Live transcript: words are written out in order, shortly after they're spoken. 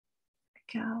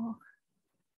go.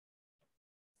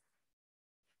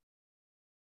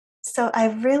 So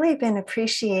I've really been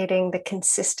appreciating the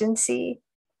consistency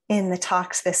in the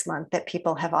talks this month that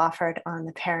people have offered on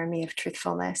the parami of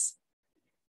truthfulness.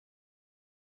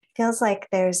 It feels like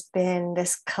there's been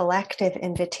this collective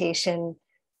invitation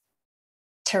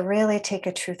to really take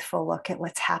a truthful look at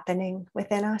what's happening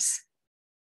within us.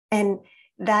 And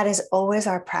that is always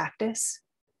our practice,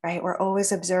 right? We're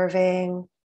always observing.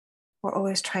 We're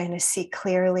always trying to see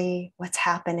clearly what's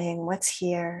happening, what's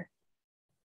here.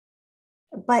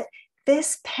 But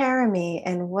this parami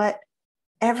and what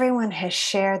everyone has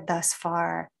shared thus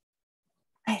far,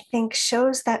 I think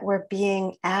shows that we're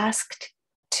being asked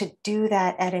to do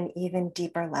that at an even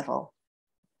deeper level,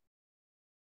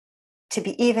 to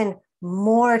be even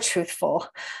more truthful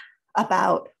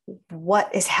about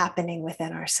what is happening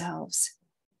within ourselves,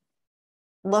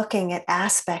 looking at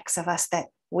aspects of us that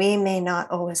we may not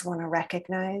always want to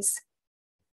recognize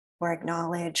or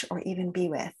acknowledge or even be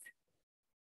with.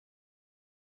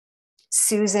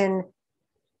 Susan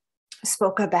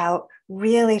spoke about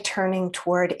really turning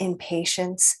toward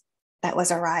impatience that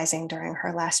was arising during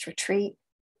her last retreat.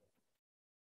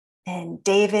 And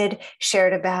David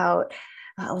shared about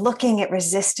looking at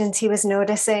resistance he was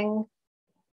noticing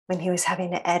when he was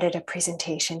having to edit a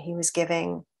presentation he was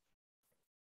giving.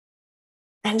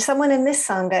 And someone in this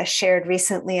Sangha shared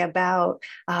recently about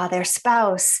their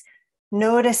spouse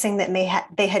noticing that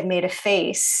they had made a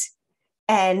face,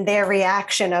 and their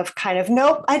reaction of kind of,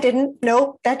 nope, I didn't,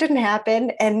 nope, that didn't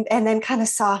happen. And then kind of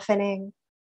softening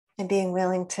and being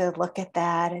willing to look at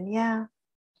that. And yeah,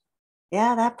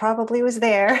 that probably was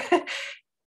there.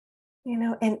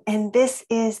 And this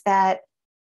is that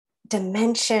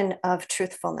dimension of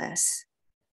truthfulness.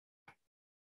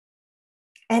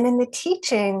 And in the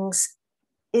teachings,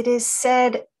 it is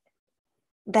said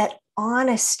that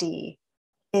honesty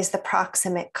is the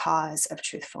proximate cause of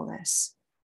truthfulness.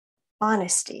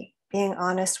 Honesty, being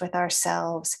honest with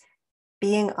ourselves,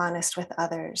 being honest with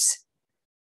others.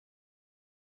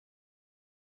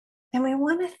 And we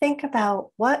want to think about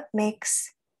what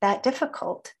makes that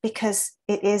difficult, because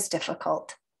it is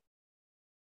difficult.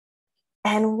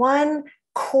 And one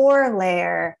core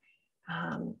layer,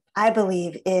 I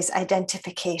believe, is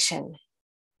identification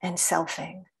and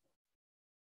selfing.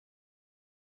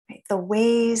 Right? The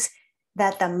ways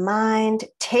that the mind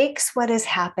takes what is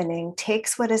happening,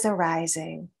 takes what is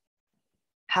arising,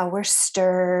 how we're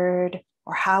stirred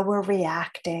or how we're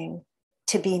reacting,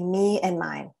 to be me and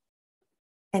mine,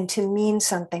 and to mean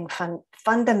something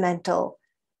fundamental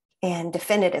and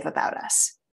definitive about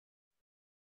us.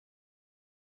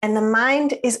 And the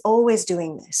mind is always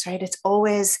doing this, right? It's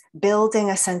always building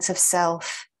a sense of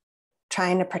self,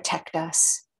 trying to protect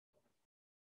us.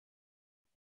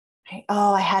 Right?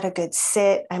 Oh, I had a good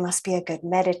sit. I must be a good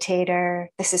meditator.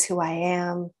 This is who I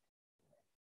am.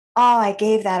 Oh, I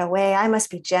gave that away. I must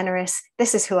be generous.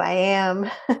 This is who I am.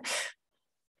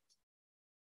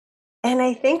 And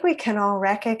I think we can all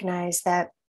recognize that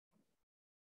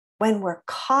when we're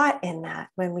caught in that,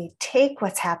 when we take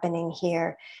what's happening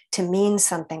here to mean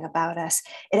something about us,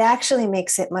 it actually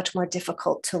makes it much more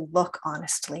difficult to look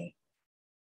honestly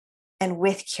and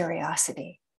with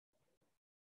curiosity.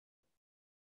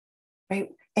 Right?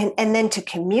 And then to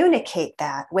communicate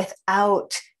that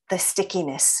without the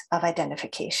stickiness of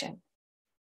identification.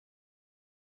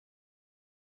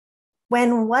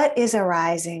 When what is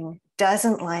arising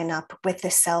doesn't line up with the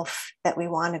self that we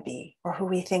want to be or who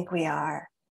we think we are,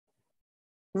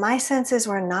 my sense is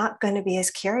we're not going to be as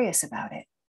curious about it.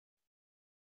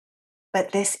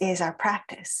 But this is our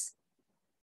practice.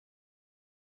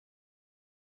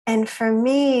 And for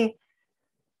me,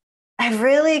 I've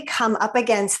really come up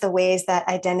against the ways that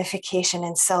identification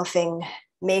and selfing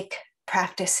make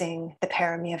practicing the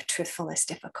parami of truthfulness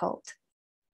difficult.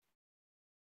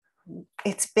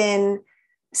 It's been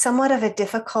somewhat of a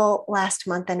difficult last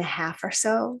month and a half or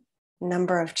so,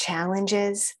 number of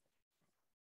challenges.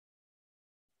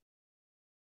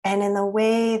 And in the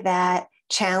way that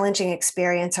challenging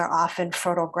experience are often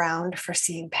fertile ground for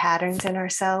seeing patterns in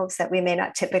ourselves that we may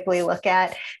not typically look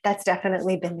at, that's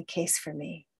definitely been the case for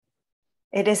me.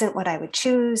 It isn't what I would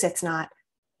choose. It's not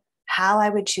how I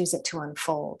would choose it to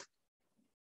unfold.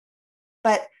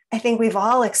 But I think we've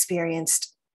all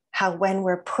experienced how when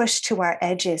we're pushed to our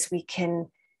edges, we can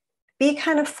be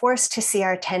kind of forced to see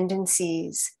our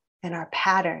tendencies and our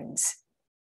patterns,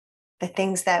 the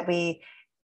things that we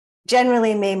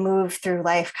generally may move through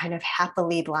life kind of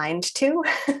happily blind to.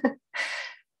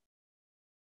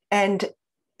 And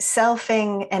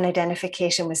selfing and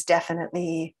identification was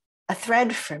definitely a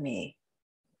thread for me.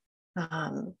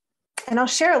 And I'll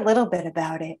share a little bit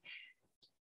about it.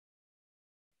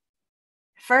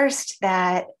 first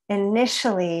that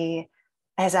initially,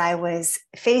 as I was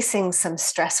facing some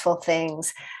stressful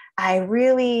things, I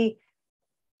really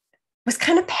was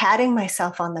kind of patting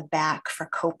myself on the back for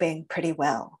coping pretty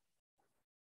well,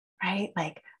 right?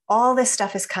 Like all this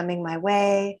stuff is coming my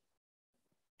way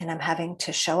and I'm having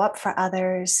to show up for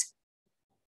others.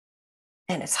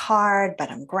 And it's hard, but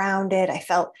I'm grounded. I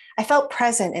felt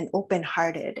present and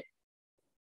open-hearted.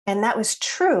 And that was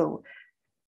true,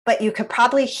 but you could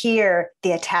probably hear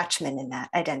the attachment in that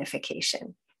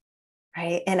identification,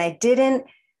 right? And I didn't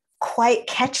quite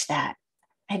catch that.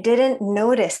 I didn't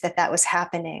notice that that was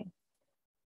happening.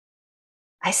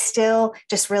 I still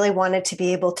just really wanted to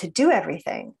be able to do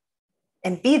everything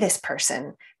and be this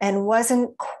person, and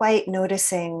wasn't quite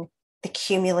noticing the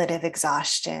cumulative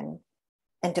exhaustion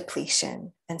and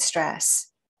depletion and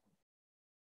stress.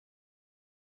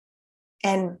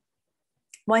 And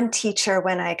one teacher,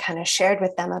 when I kind of shared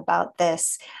with them about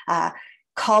this,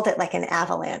 called it like an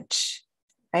avalanche,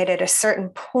 right? At a certain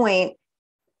point,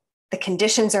 the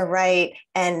conditions are right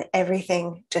and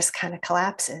everything just kind of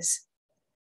collapses.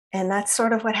 And that's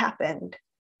sort of what happened.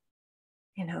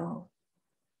 You know,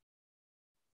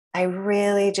 I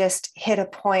really just hit a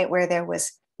point where there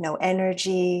was no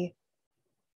energy,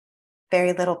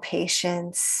 very little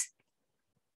patience,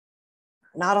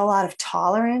 not a lot of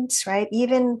tolerance, right?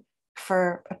 Even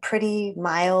for a pretty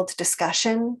mild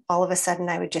discussion, all of a sudden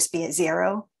I would just be at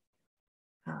zero.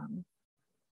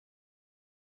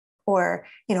 Or,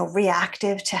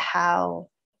 reactive to how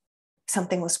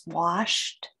something was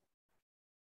washed.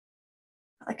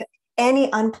 Like any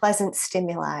unpleasant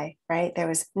stimuli, right? There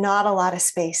was not a lot of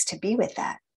space to be with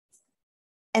that.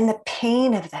 And the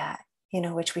pain of that,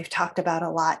 which we've talked about a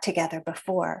lot together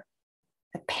before,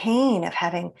 the pain of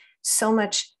having so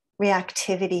much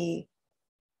reactivity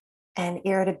and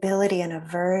irritability and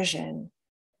aversion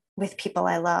with people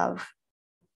I love.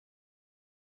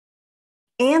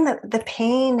 And the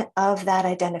pain of that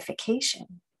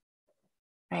identification,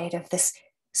 right? Of this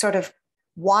sort of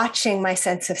watching my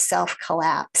sense of self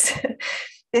collapse.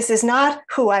 This is not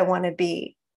who I want to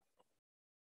be.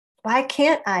 Why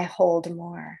can't I hold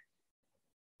more?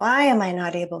 Why am I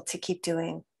not able to keep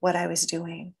doing what I was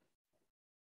doing?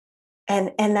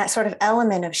 And that sort of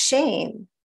element of shame,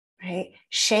 right?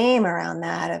 Shame around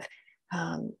that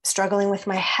of struggling with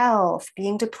my health,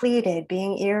 being depleted,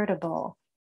 being irritable.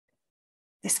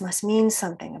 This must mean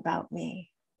something about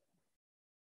me.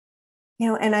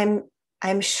 And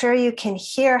I'm sure you can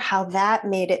hear how that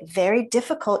made it very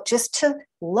difficult just to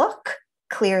look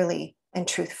clearly and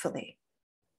truthfully.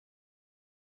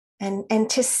 And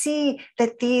to see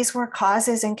that these were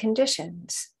causes and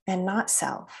conditions and not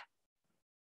self.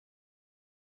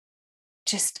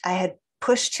 Just, I had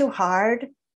pushed too hard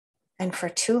and for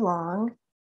too long.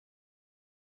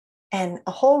 And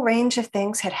a whole range of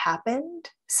things had happened,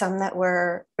 some that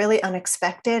were really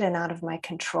unexpected and out of my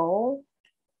control.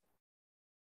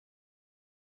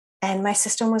 And my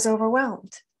system was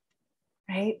overwhelmed,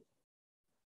 right?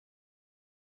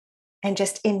 And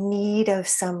just in need of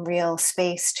some real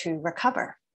space to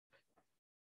recover.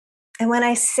 And when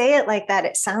I say it like that,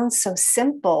 it sounds so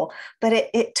simple, but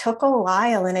it took a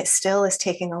while, and it still is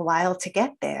taking a while to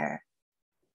get there.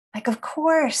 Like, of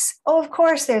course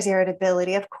there's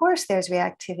irritability. Of course there's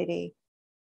reactivity.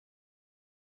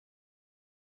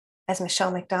 As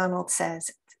Michelle McDonald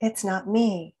says, it's not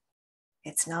me.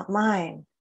 It's not mine.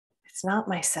 It's not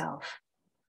myself.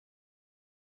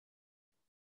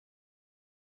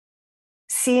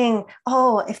 Seeing,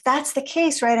 if that's the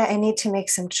case, right, I need to make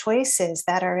some choices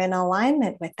that are in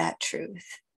alignment with that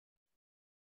truth.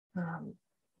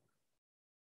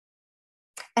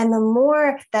 And the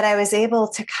more that I was able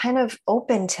to kind of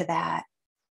open to that,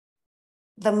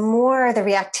 the more the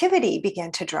reactivity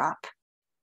began to drop,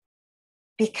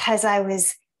 because I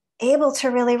was able to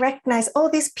really recognize,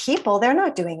 these people, they're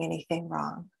not doing anything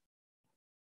wrong.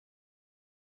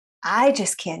 I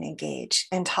just can't engage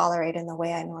and tolerate in the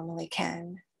way I normally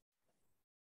can.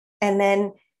 And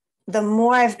then the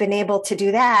more I've been able to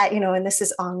do that, and this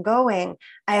is ongoing,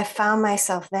 I have found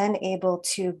myself then able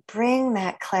to bring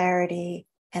that clarity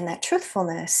and that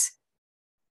truthfulness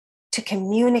to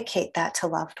communicate that to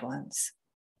loved ones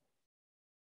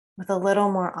with a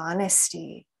little more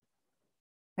honesty,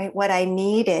 right? What I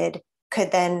needed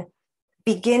could then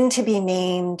begin to be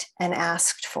named and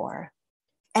asked for.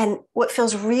 And what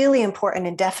feels really important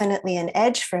and definitely an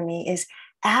edge for me is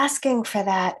asking for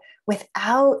that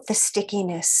without the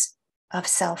stickiness of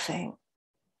selfing,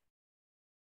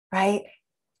 right?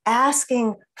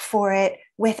 Asking for it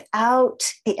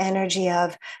without the energy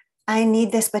of, I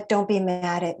need this, but don't be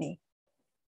mad at me.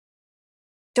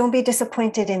 Don't be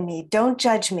disappointed in me. Don't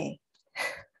judge me.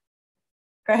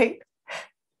 right?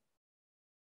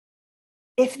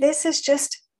 If this is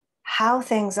just how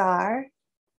things are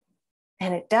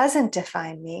and it doesn't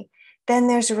define me, then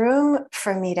there's room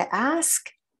for me to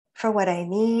ask for what I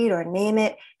need or name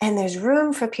it. And there's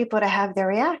room for people to have their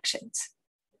reactions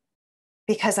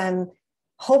because I'm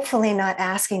hopefully not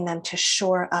asking them to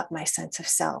shore up my sense of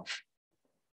self.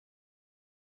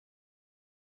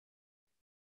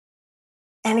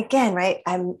 And again, right,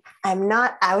 I'm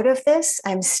not out of this.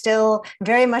 I'm still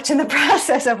very much in the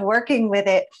process of working with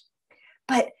it,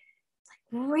 but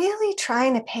really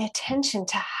trying to pay attention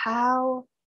to how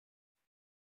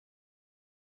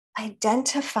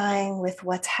identifying with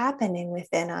what's happening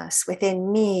within us,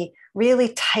 within me, really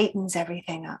tightens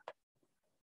everything up.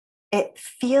 It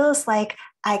feels like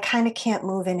I kind of can't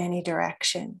move in any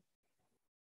direction.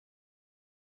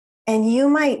 And you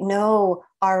might know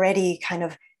already kind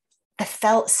of the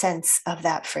felt sense of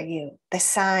that for you, the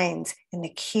signs and the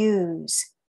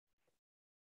cues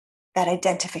that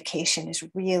identification is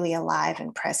really alive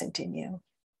and present in you.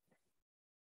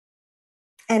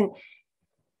 And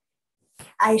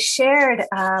I shared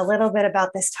a little bit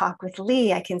about this talk with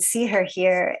Lee. I can see her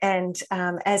here. And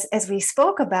as we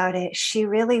spoke about it, she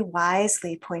really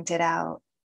wisely pointed out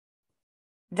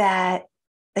that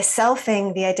the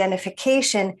selfing, the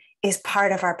identification, is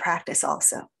part of our practice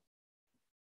also.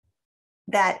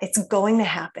 That it's going to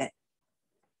happen.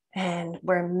 And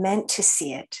we're meant to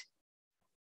see it.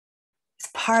 It's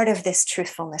part of this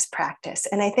truthfulness practice.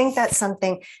 And I think that's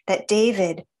something that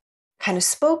David kind of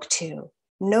spoke to,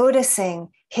 noticing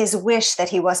his wish that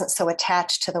he wasn't so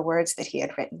attached to the words that he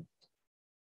had written.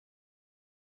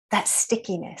 That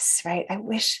stickiness, right? I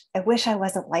wish I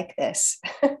wasn't like this.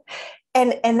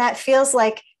 and that feels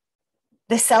like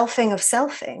the selfing of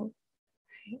selfing.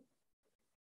 Right?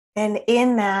 And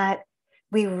in that,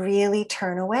 we really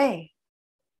turn away.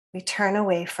 We turn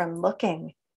away from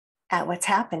looking at what's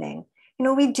happening. You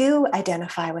know, we do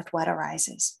identify with what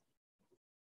arises.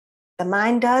 The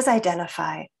mind does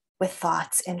identify with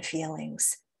thoughts and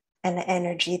feelings and the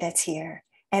energy that's here.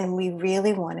 And we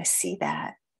really want to see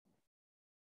that.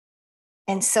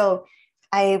 And so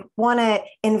I want to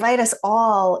invite us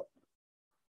all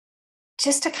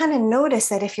just to kind of notice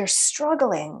that if you're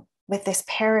struggling with this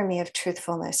parami of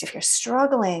truthfulness, if you're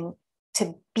struggling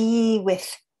to be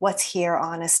with what's here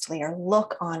honestly or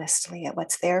look honestly at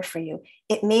what's there for you,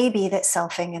 it may be that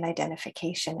selfing and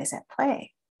identification is at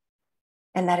play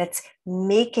and that it's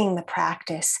making the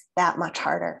practice that much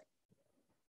harder.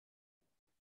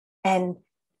 And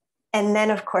then,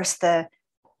 of course, the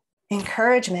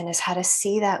encouragement is how to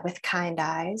see that with kind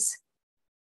eyes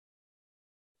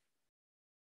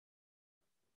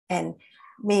and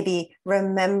maybe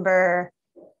remember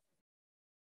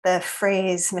the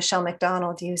phrase Michelle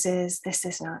McDonald uses, this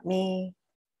is not me.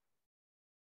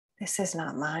 This is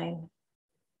not mine.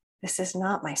 This is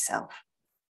not myself.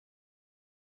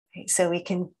 Right? So we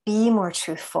can be more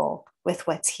truthful with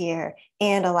what's here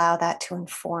and allow that to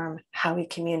inform how we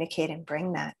communicate and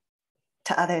bring that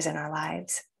to others in our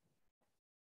lives.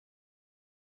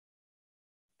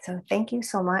 So thank you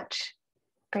so much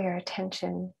for your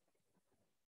attention.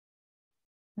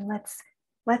 And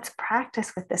let's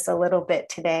practice with this a little bit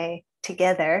today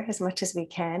together as much as we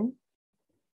can.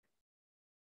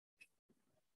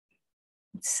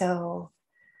 So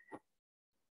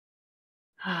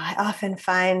I often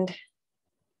find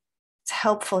it's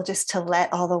helpful just to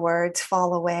let all the words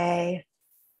fall away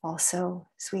also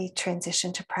as we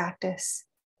transition to practice.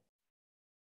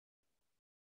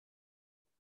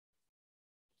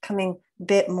 Coming a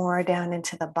bit more down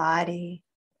into the body,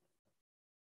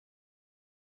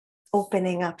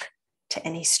 opening up to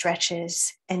any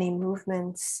stretches, any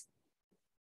movements,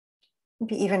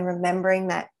 maybe even remembering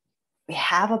that we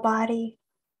have a body.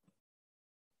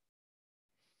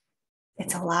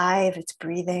 It's alive, it's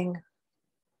breathing.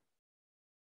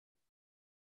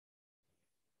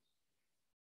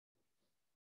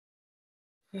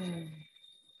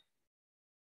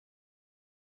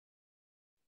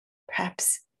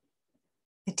 Perhaps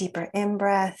a deeper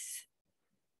in-breath,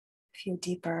 a few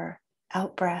deeper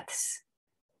out-breaths,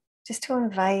 just to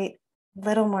invite a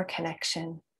little more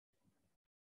connection,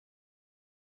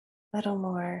 a little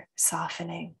more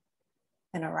softening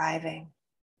and arriving.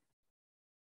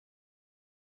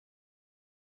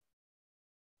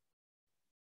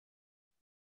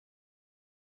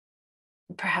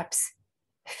 Perhaps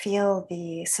feel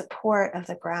the support of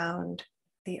the ground,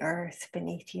 the earth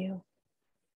beneath you.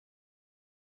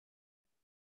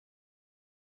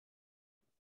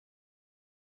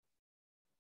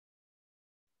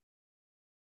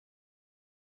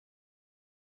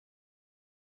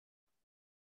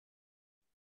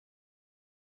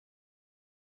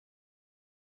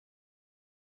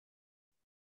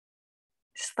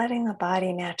 Just letting the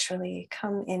body naturally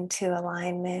come into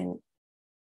alignment,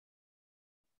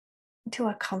 into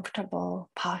a comfortable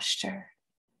posture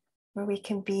where we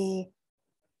can be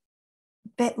a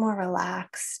bit more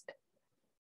relaxed,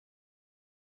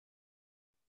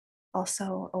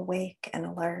 also awake and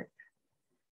alert.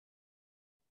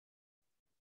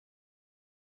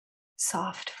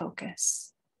 Soft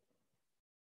focus.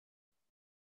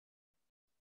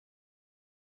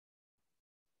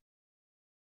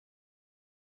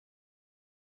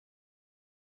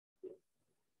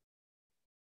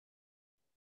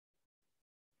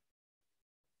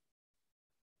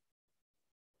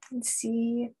 And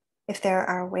see if there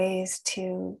are ways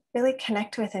to really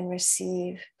connect with and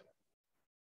receive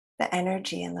the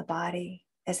energy in the body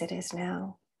as it is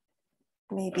now.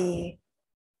 Maybe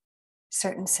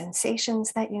certain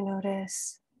sensations that you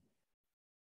notice,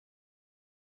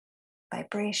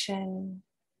 vibration,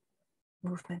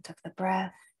 movement of the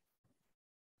breath,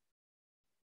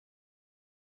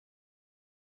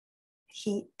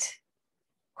 heat,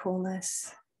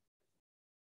 coolness.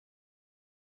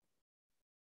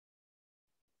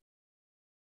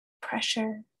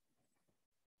 Pressure,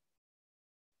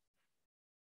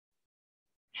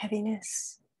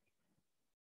 heaviness.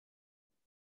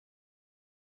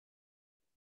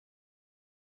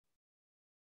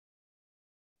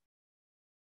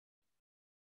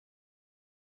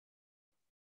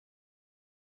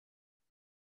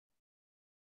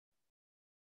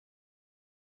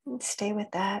 And stay with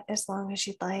that as long as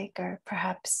you'd like, or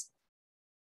perhaps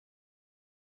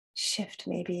shift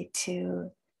maybe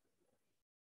to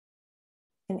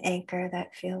an anchor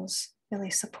that feels really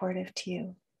supportive to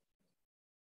you.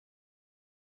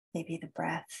 Maybe the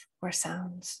breath or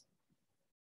sounds.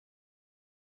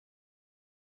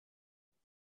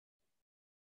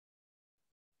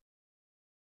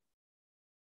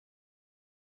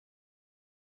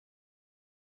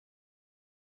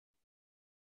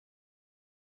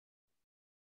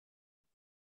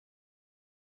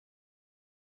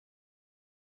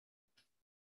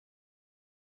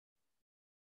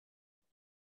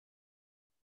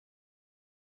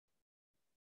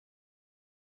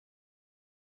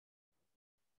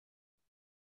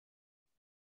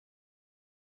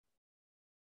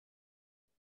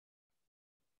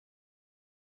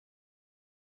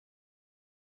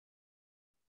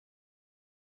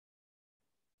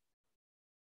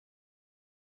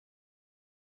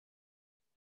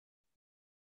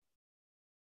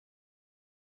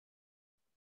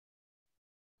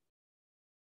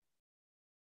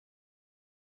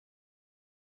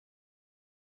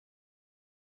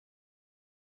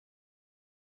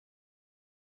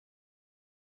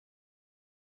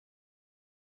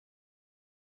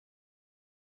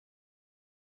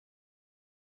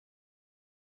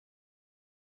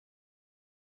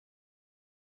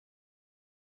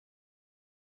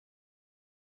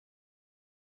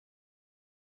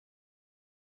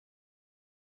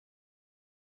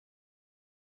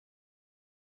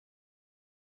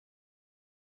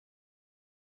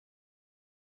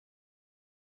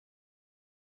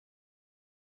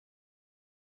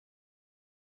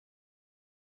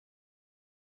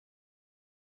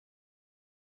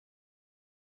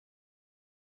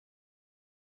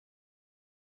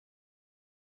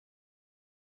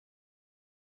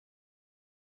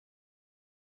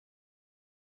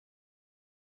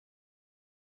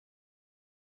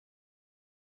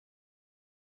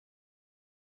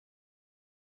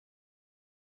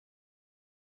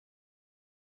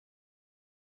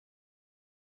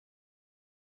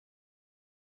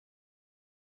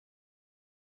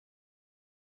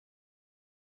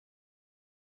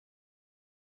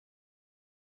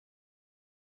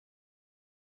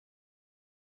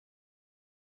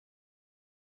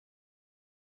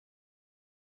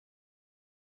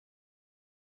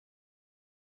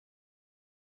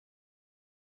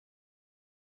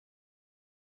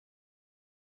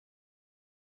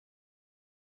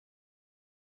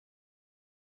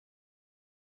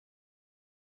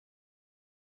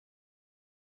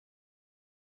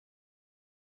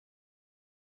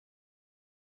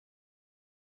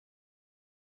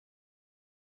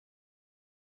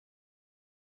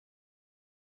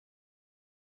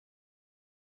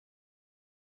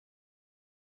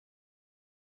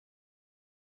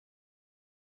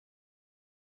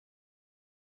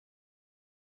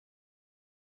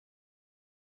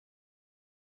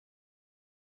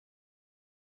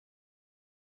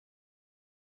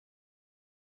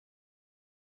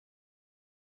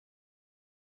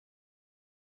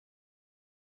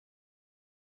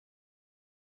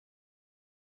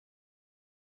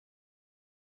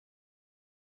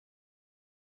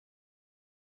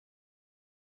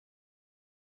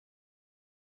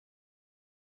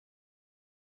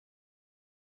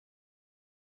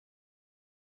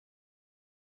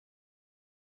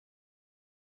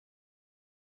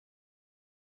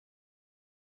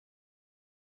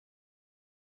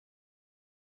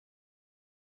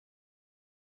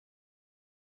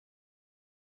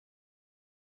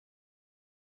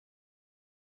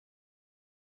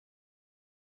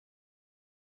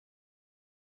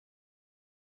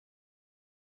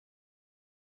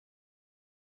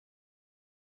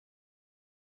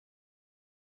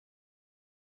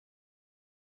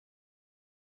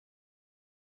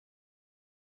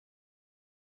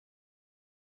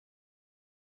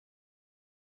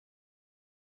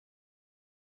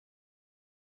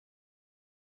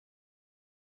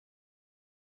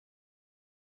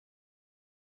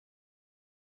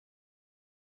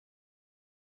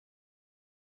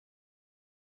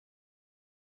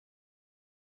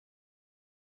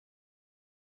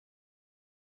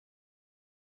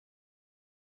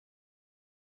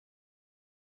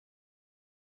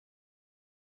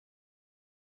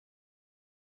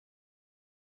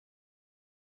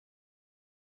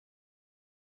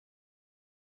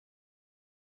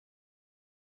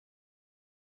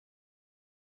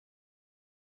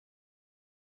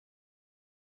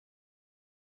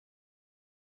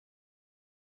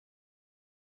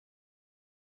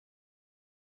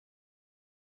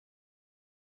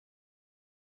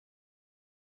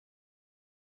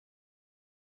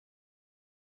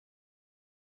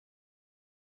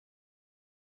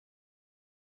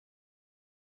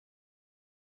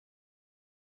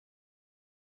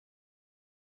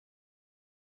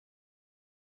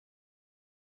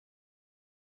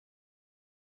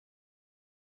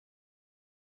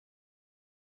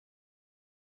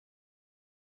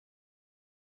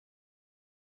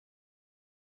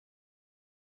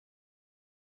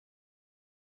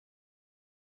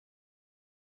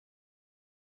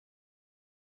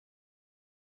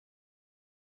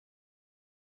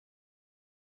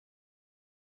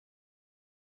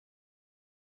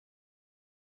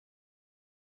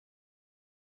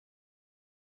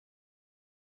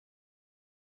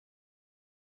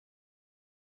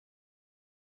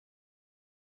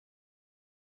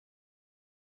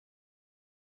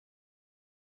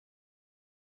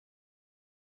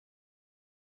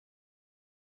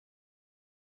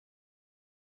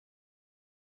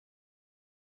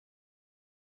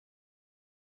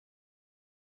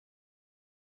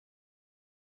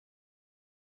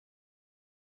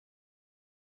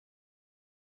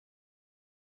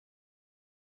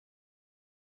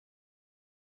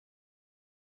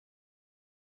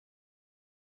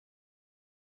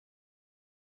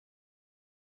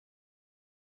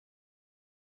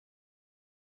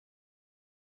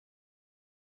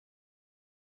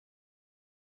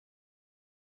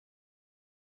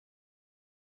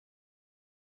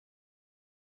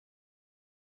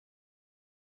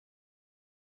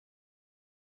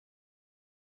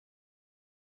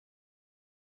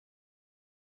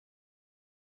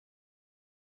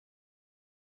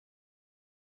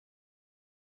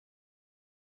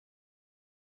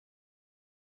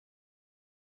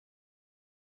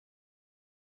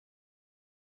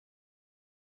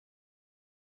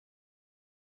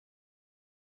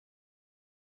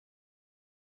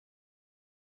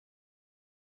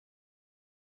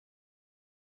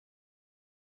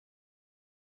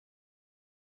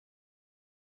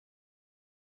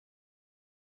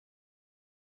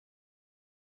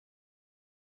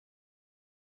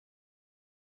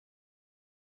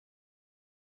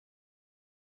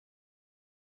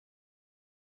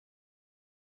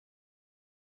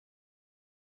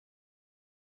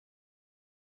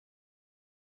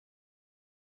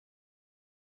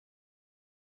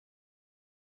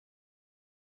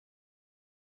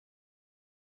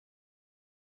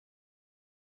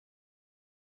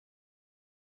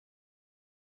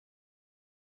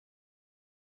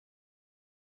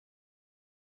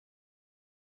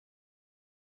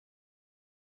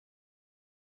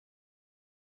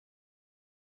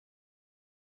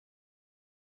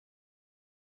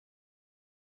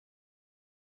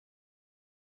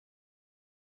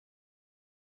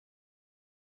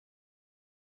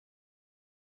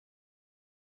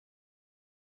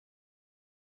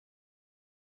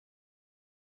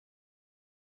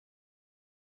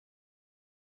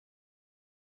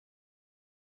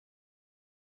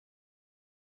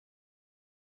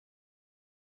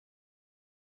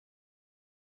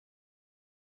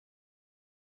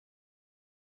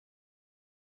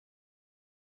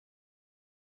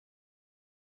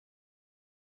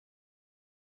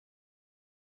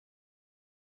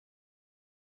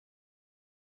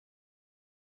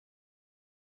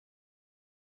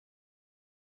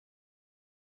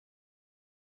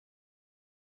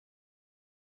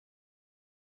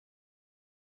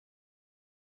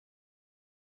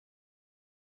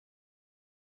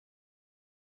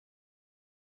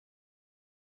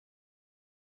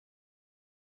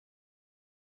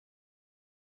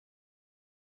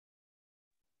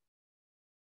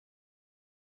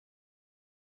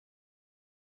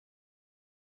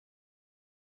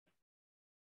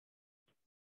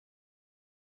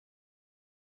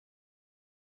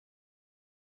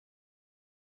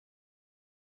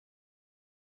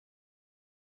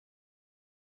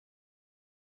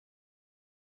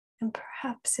 And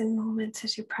perhaps in moments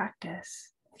as you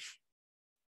practice,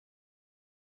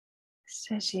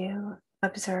 just as you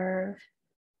observe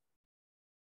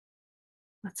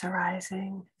what's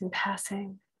arising and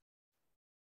passing,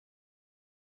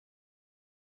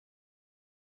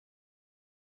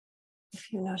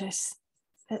 if you notice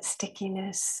that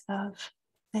stickiness of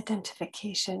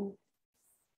identification,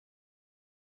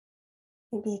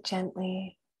 maybe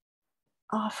gently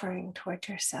offering toward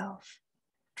yourself,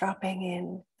 dropping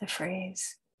in the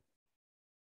phrase,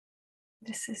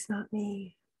 "This is not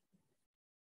me.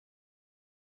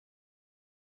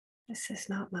 This is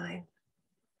not mine.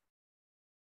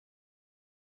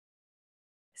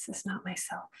 This is not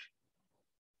myself."